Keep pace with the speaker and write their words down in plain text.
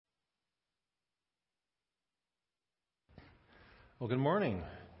Well, good morning,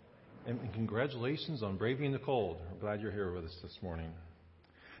 and congratulations on braving the cold. I'm glad you're here with us this morning.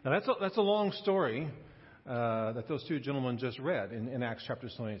 Now, that's a long story that those two gentlemen just read in Acts chapter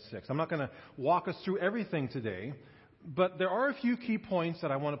 26. I'm not going to walk us through everything today, but there are a few key points that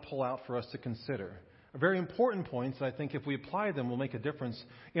I want to pull out for us to consider. Very important points that I think if we apply them will make a difference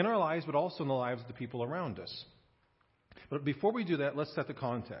in our lives, but also in the lives of the people around us. But before we do that, let's set the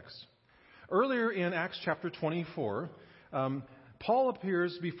context. Earlier in Acts chapter 24, Paul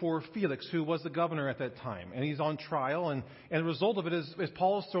appears before Felix, who was the governor at that time, and he's on trial, and the result of it is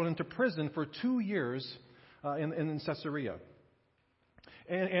Paul is thrown into prison for 2 years in Caesarea.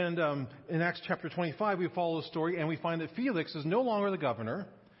 And in Acts chapter 25, we follow the story, and we find that Felix is no longer the governor.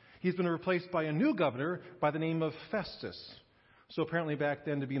 He's been replaced by a new governor by the name of Festus. So apparently back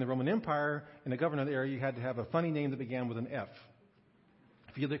then, to be in the Roman Empire, and the governor of the area, you had to have a funny name that began with an F.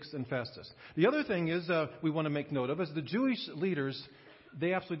 Felix and Festus. The other thing is we want to make note of is the Jewish leaders,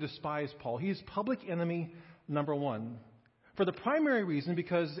 they absolutely despise Paul. He's public enemy number one. For the primary reason,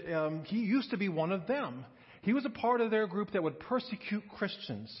 because he used to be one of them. He was a part of their group that would persecute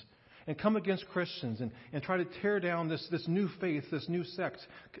Christians and come against Christians and try to tear down this new faith, this new sect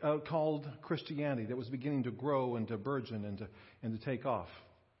called Christianity that was beginning to grow and to burgeon and to take off.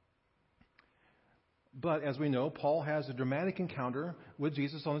 But as we know, Paul has a dramatic encounter with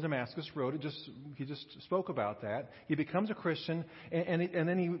Jesus on the Damascus Road. He just spoke about that. He becomes a Christian, and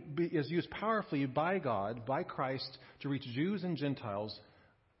then he is used powerfully by God, by Christ, to reach Jews and Gentiles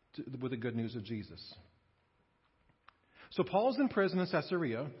with the good news of Jesus. So Paul's in prison in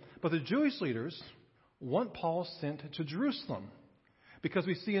Caesarea, but the Jewish leaders want Paul sent to Jerusalem. Because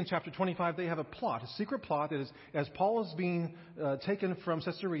we see in chapter 25, they have a plot, a secret plot that is, as Paul is being taken from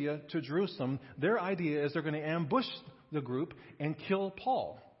Caesarea to Jerusalem, their idea is they're going to ambush the group and kill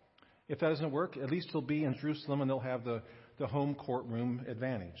Paul. If that doesn't work, at least he'll be in Jerusalem and they'll have the home courtroom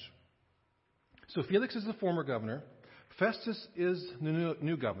advantage. So Felix is the former governor. Festus is the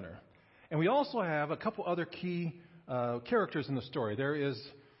new governor. And we also have a couple other key characters in the story.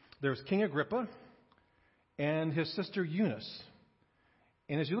 There's King Agrippa and his sister Eunice.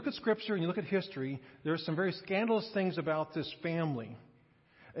 And as you look at Scripture and you look at history, there are some very scandalous things about this family.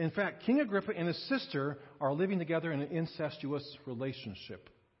 In fact, King Agrippa and his sister are living together in an incestuous relationship.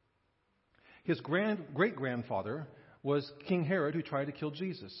 His great-grandfather was King Herod, who tried to kill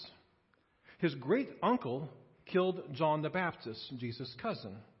Jesus. His great-uncle killed John the Baptist, Jesus'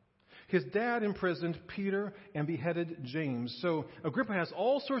 cousin. His dad imprisoned Peter and beheaded James. So Agrippa has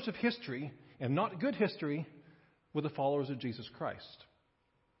all sorts of history, and not good history, with the followers of Jesus Christ.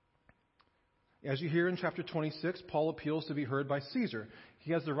 As you hear in chapter 26, Paul appeals to be heard by Caesar.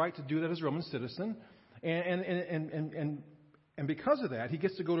 He has the right to do that as a Roman citizen. And because of that, he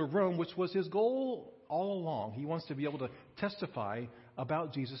gets to go to Rome, which was his goal all along. He wants to be able to testify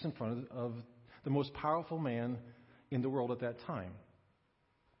about Jesus in front of the most powerful man in the world at that time.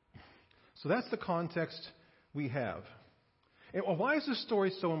 So that's the context we have. And why is this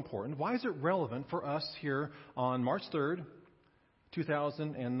story so important? Why is it relevant for us here on March 3rd,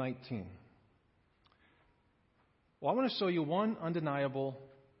 2019? Well, I want to show you one undeniable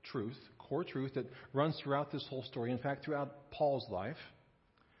truth, core truth, that runs throughout this whole story, in fact, throughout Paul's life.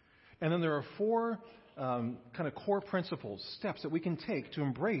 And then there are four kind of core principles, steps that we can take to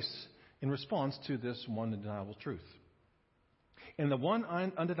embrace in response to this one undeniable truth. And the one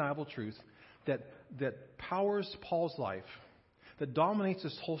undeniable truth that powers Paul's life, that dominates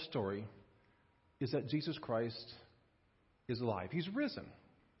this whole story, is that Jesus Christ is alive. He's risen.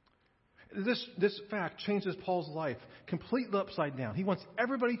 This fact changes Paul's life completely upside down. He wants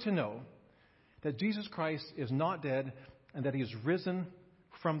everybody to know that Jesus Christ is not dead and that he is risen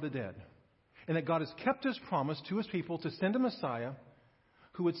from the dead. And that God has kept his promise to his people to send a Messiah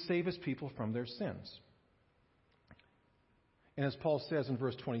who would save his people from their sins. And as Paul says in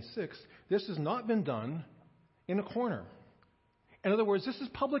verse 26, this has not been done in a corner. In other words, this is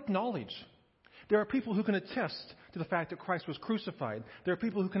public knowledge. There are people who can attest to the fact that Christ was crucified. There are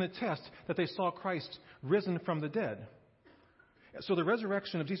people who can attest that they saw Christ risen from the dead. So the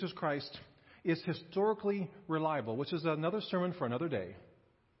resurrection of Jesus Christ is historically reliable, which is another sermon for another day.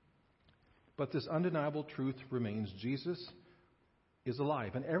 But this undeniable truth remains: Jesus is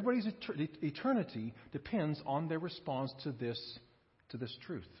alive. And everybody's eternity depends on their response to this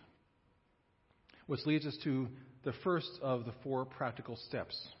truth. Which leads us to the first of the four practical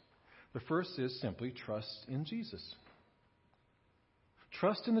steps. The first is simply trust in Jesus.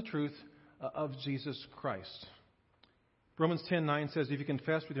 Trust in the truth of Jesus Christ. Romans 10:9 says, if you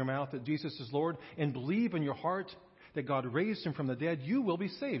confess with your mouth that Jesus is Lord and believe in your heart that God raised him from the dead, you will be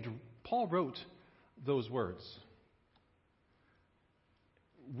saved. Paul wrote those words.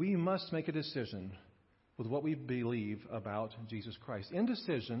 we must make a decision with what we believe about Jesus Christ.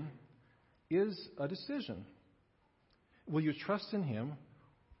 Indecision is a decision. Will you trust in him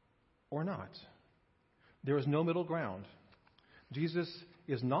or not? There is no middle ground. Jesus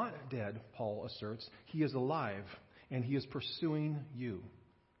is not dead, Paul asserts. He is alive, and he is pursuing you.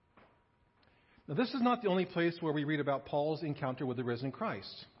 Now, this is not the only place where we read about Paul's encounter with the risen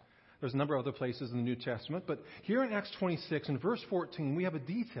Christ. There's a number of other places in the New Testament, but here in Acts 26, in verse 14, we have a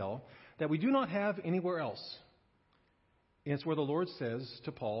detail that we do not have anywhere else. And it's where the Lord says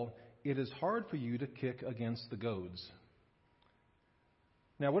to Paul, "It is hard for you to kick against the goads."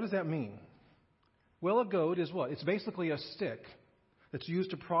 Now, what does that mean? Well, a goad is what? It's basically a stick that's used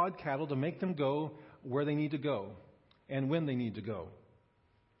to prod cattle to make them go where they need to go and when they need to go.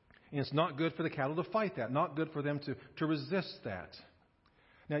 And it's not good for the cattle to fight that, not good for them to resist that.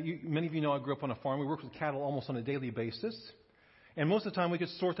 Now, many of you know I grew up on a farm. We worked with cattle almost on a daily basis. And most of the time we could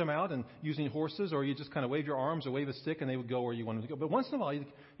sort them out and using horses, or you just kind of wave your arms or wave a stick and they would go where you wanted to go. But once in a while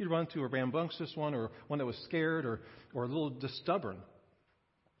you'd run into a rambunctious one or one that was scared or a little just stubborn.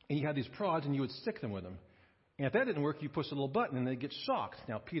 And you had these prods and you would stick them with them. And if that didn't work, you push a little button and they'd get shocked.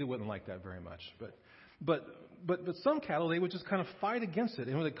 Now, PETA wouldn't like that very much. But some cattle, they would just kind of fight against it.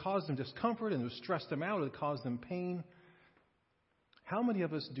 And it would cause them discomfort and it would stress them out. It would cause them pain. How many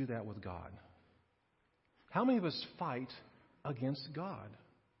of us do that with God? How many of us fight against God?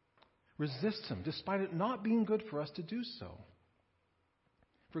 Resist him, despite it not being good for us to do so.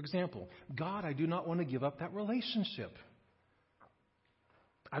 For example, God, I do not want to give up that relationship.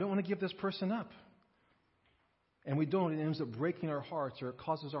 I don't want to give this person up. And we don't. It ends up breaking our hearts, or it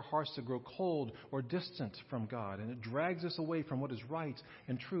causes our hearts to grow cold or distant from God. And it drags us away from what is right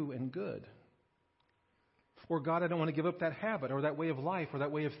and true and good. Or, God, I don't want to give up that habit or that way of life or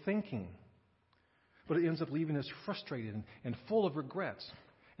that way of thinking. But it ends up leaving us frustrated and full of regrets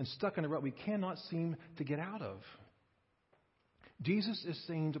and stuck in a rut we cannot seem to get out of. Jesus is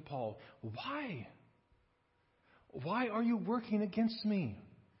saying to Paul, why? Why are you working against me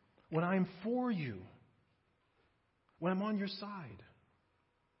when I'm for you? When I'm on your side?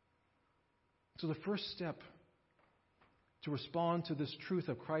 So the first step to respond to this truth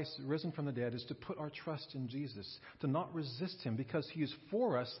of Christ risen from the dead is to put our trust in Jesus, to not resist him because he is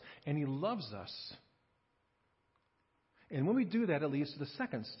for us and he loves us. And when we do that, it leads to the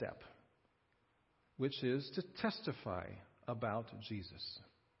second step, which is to testify about Jesus.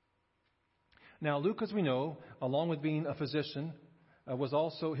 Now, Luke, as we know, along with being a physician, was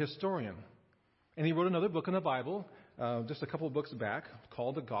also a historian. And he wrote another book in the Bible, just a couple of books back,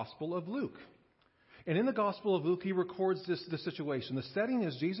 called the Gospel of Luke. And in the Gospel of Luke, he records this situation. The setting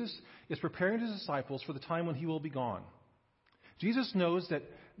is Jesus is preparing his disciples for the time when he will be gone. Jesus knows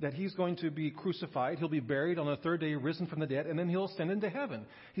that he's going to be crucified. He'll be buried on the third day, risen from the dead, and then he'll ascend into heaven.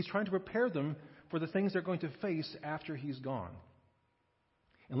 He's trying to prepare them for the things they're going to face after he's gone.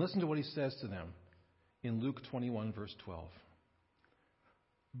 And listen to what he says to them in Luke 21, verse 12.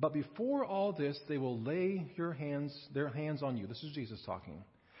 But before all this, they will lay their hands on you. This is Jesus talking.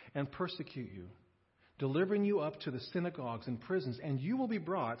 And persecute you, delivering you up to the synagogues and prisons, and you will be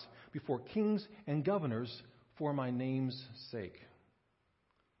brought before kings and governors for my name's sake.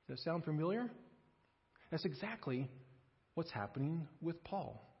 Does that sound familiar? That's exactly what's happening with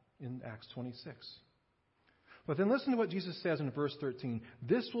Paul in Acts 26. But then listen to what Jesus says in verse 13.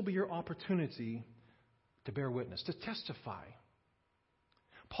 This will be your opportunity to bear witness, to testify.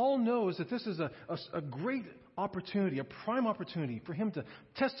 Paul knows that this is a great opportunity, a prime opportunity for him to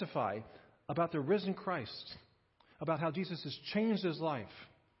testify about the risen Christ, about how Jesus has changed his life,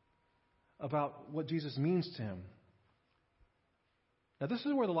 about what Jesus means to him. Now, this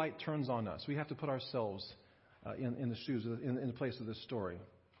is where the light turns on us. We have to put ourselves in the shoes, in the place of this story.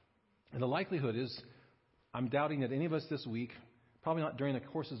 And the likelihood is, I'm doubting that any of us this week, probably not during the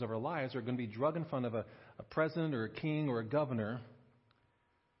courses of our lives, are going to be drug in front of a president or a king or a governor.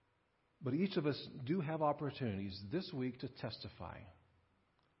 But each of us do have opportunities this week to testify,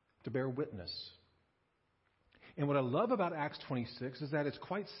 to bear witness. And what I love about Acts 26 is that it's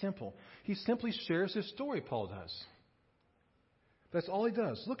quite simple. He simply shares his story, Paul does. That's all he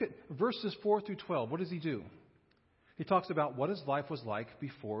does. Look at verses 4 through 12. What does he do? He talks about what his life was like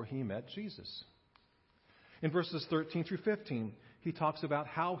before he met Jesus. In verses 13 through 15, he talks about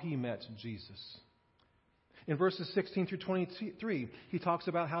how he met Jesus. In verses 16 through 23, he talks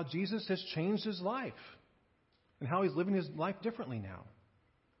about how Jesus has changed his life and how he's living his life differently now.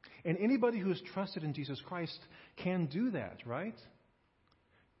 And anybody who has trusted in Jesus Christ can do that, right?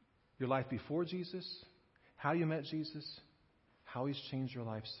 Your life before Jesus, how you met Jesus, how he's changed your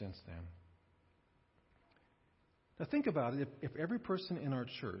life since then. Now think about it. If every person in our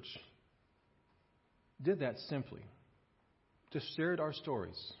church did that simply, just shared our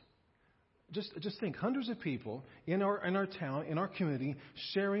stories. Just think, hundreds of people in our town, in our community,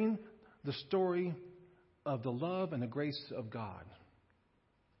 sharing the story of the love and the grace of God.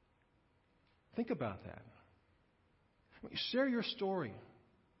 Think about that. Share your story.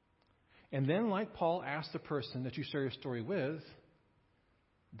 And then, like Paul asked the person that you share your story with,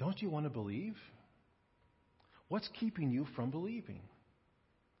 don't you want to believe? What's keeping you from believing?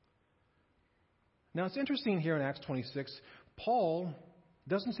 Now, it's interesting here in Acts 26, Paul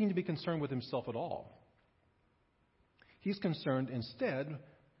doesn't seem to be concerned with himself at all. He's concerned instead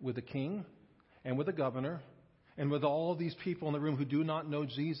with the king and with the governor and with all of these people in the room who do not know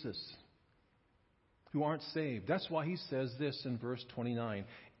Jesus, who aren't saved. That's why he says this in verse 29.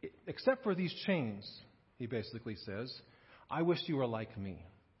 Except for these chains, he basically says, I wish you were like me.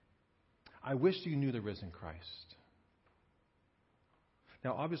 I wish you knew the risen Christ.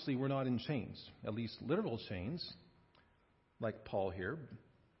 Now, obviously, we're not in chains, at least literal chains, like Paul here,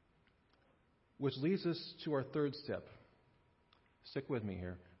 which leads us to our third step. Stick with me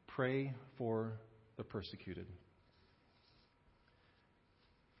here. Pray for the persecuted.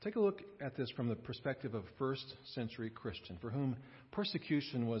 Take a look at this from the perspective of a first century Christian for whom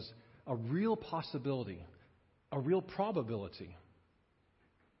persecution was a real possibility, a real probability.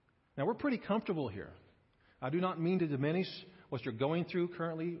 Now, we're pretty comfortable here. I do not mean to diminish what you're going through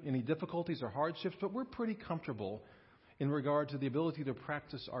currently, any difficulties or hardships, but we're pretty comfortable in regard to the ability to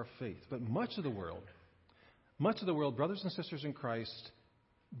practice our faith. But much of the world, brothers and sisters in Christ,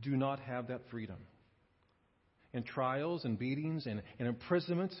 do not have that freedom. And trials and beatings and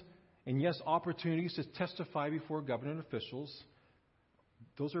imprisonment and, yes, opportunities to testify before government officials,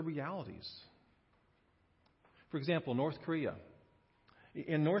 those are realities. For example, North Korea.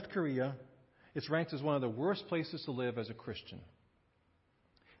 In North Korea, it's ranked as one of the worst places to live as a Christian.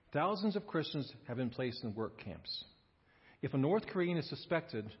 Thousands of Christians have been placed in work camps. If a North Korean is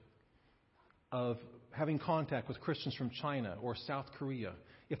suspected of having contact with Christians from China or South Korea,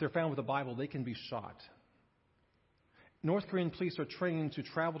 if they're found with a Bible, they can be shot. North Korean police are trained to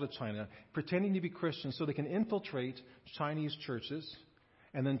travel to China, pretending to be Christians so they can infiltrate Chinese churches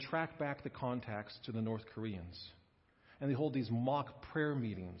and then track back the contacts to the North Koreans. And they hold these mock prayer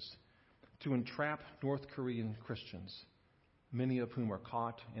meetings to entrap North Korean Christians, many of whom are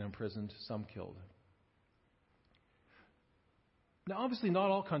caught and imprisoned, some killed. Now, obviously,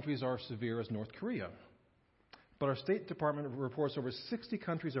 not all countries are as severe as North Korea. But our State Department reports over 60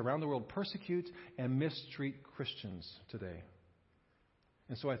 countries around the world persecute and mistreat Christians today.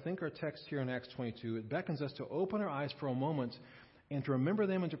 And so I think our text here in Acts 22, it beckons us to open our eyes for a moment and to remember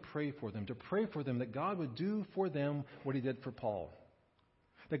them and to pray for them that God would do for them what he did for Paul,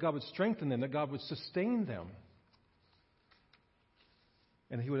 that God would strengthen them, that God would sustain them,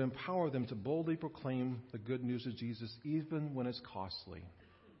 and he would empower them to boldly proclaim the good news of Jesus even when it's costly.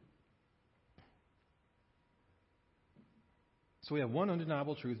 So we have one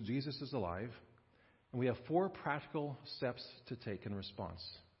undeniable truth: Jesus is alive. And we have 4 practical steps to take in response.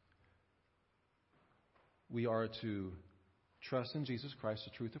 We are to trust in Jesus Christ,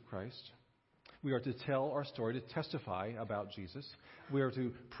 the truth of Christ. We are to tell our story, to testify about Jesus. We are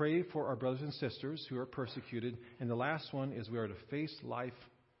to pray for our brothers and sisters who are persecuted. And the last one is we are to face life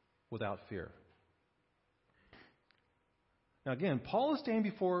without fear. Now again, Paul is standing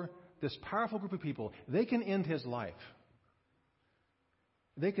before this powerful group of people. They can end his life.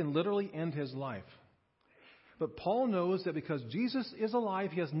 They can literally end his life. But Paul knows that because Jesus is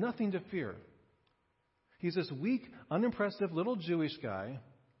alive, he has nothing to fear. He's this weak, unimpressive little Jewish guy,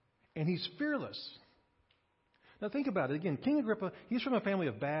 and he's fearless. Now think about it. Again, King Agrippa, he's from a family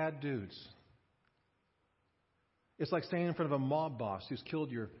of bad dudes. It's like standing in front of a mob boss who's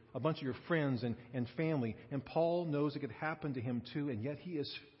killed a bunch of your friends and family. And Paul knows it could happen to him too, and yet he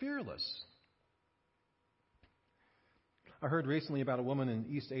is fearless. I heard recently about a woman in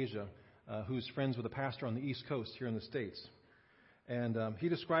East Asia who's friends with a pastor on the East Coast here in the States. And he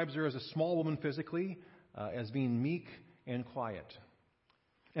describes her as a small woman physically, as being meek and quiet.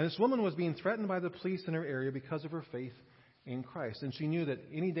 And this woman was being threatened by the police in her area because of her faith in Christ. And she knew that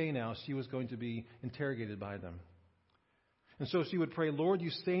any day now she was going to be interrogated by them. And so she would pray, Lord,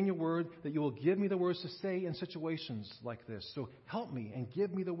 you say in your word that you will give me the words to say in situations like this. So help me and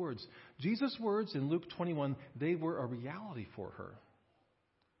give me the words. Jesus' words in Luke 21, they were a reality for her.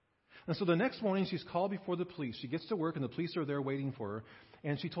 And so the next morning she's called before the police. She gets to work and the police are there waiting for her.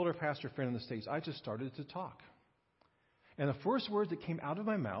 And she told her pastor friend in the States, I just started to talk. And the first words that came out of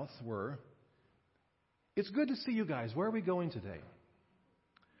my mouth were, it's good to see you guys. Where are we going today?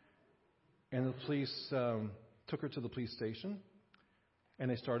 And the police took her to the police station, and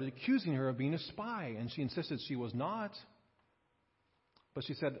they started accusing her of being a spy, and she insisted she was not. But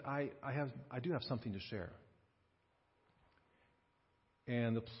she said, I do have something to share.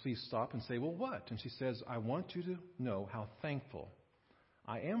 And the police stop and say, well, what? And she says, I want you to know how thankful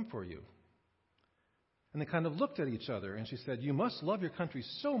I am for you. And they kind of looked at each other, and she said, you must love your country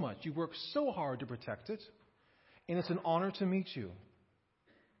so much. You work so hard to protect it, and it's an honor to meet you.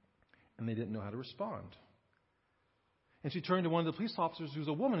 And they didn't know how to respond. And she turned to one of the police officers who was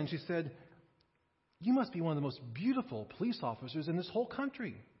a woman, and she said, you must be one of the most beautiful police officers in this whole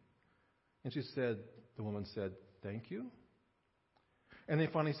country. And the woman said, thank you. And they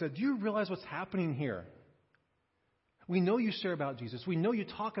finally said, do you realize what's happening here? We know you share about Jesus. We know you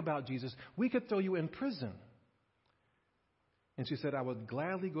talk about Jesus. We could throw you in prison. And she said, I would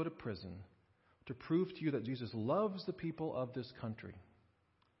gladly go to prison to prove to you that Jesus loves the people of this country.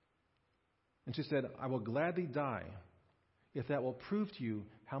 And she said, I will gladly die if that will prove to you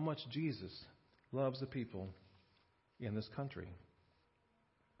how much Jesus loves the people in this country.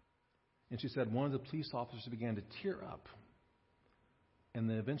 And she said one of the police officers began to tear up. And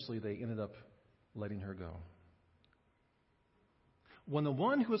then eventually they ended up letting her go. When the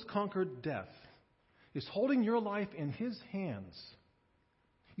one who has conquered death is holding your life in his hands,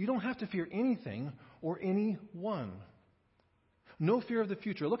 you don't have to fear anything or anyone. No fear of the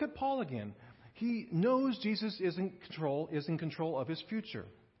future. Look at Paul again. He knows Jesus is in control of his future.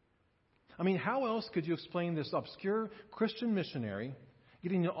 I mean, how else could you explain this obscure Christian missionary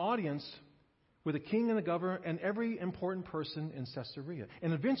getting an audience with the king and the governor and every important person in Caesarea,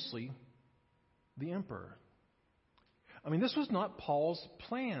 and eventually the emperor? I mean, this was not Paul's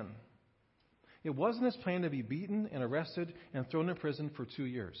plan. It wasn't his plan to be beaten and arrested and thrown in prison for 2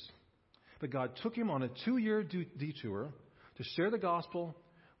 years. But God took him on a 2-year detour to share the gospel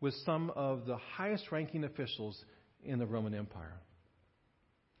with some of the highest ranking officials in the Roman Empire.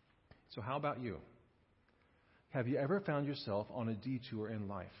 So how about you? Have you ever found yourself on a detour in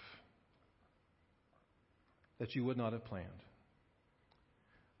life that you would not have planned?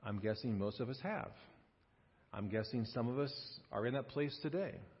 I'm guessing most of us have. I'm guessing some of us are in that place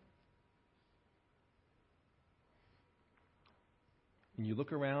today. And you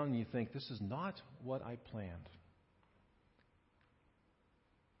look around and you think, this is not what I planned.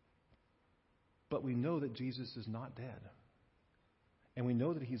 But we know that Jesus is not dead. And we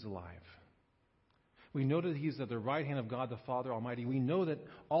know that he's alive. We know that he's at the right hand of God the Father Almighty. We know that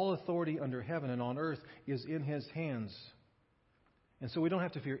all authority under heaven and on earth is in his hands. And so we don't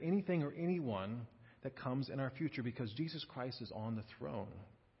have to fear anything or anyone that comes in our future because Jesus Christ is on the throne.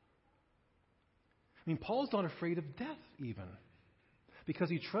 I mean, Paul's not afraid of death even, because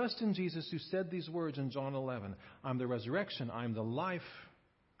he trusts in Jesus who said these words in John 11, I'm the resurrection, I'm the life,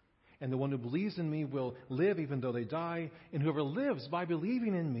 and the one who believes in me will live even though they die, and whoever lives by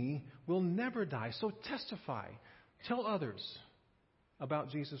believing in me will never die. So testify, tell others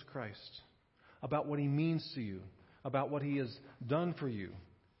about Jesus Christ, about what he means to you, about what he has done for you,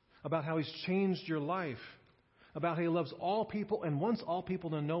 about how he's changed your life, about how he loves all people and wants all people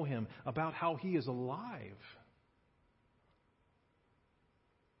to know him, about how he is alive.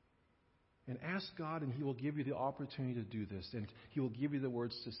 And ask God, and he will give you the opportunity to do this, and he will give you the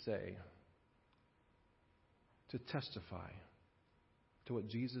words to say, to testify to what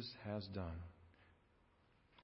Jesus has done.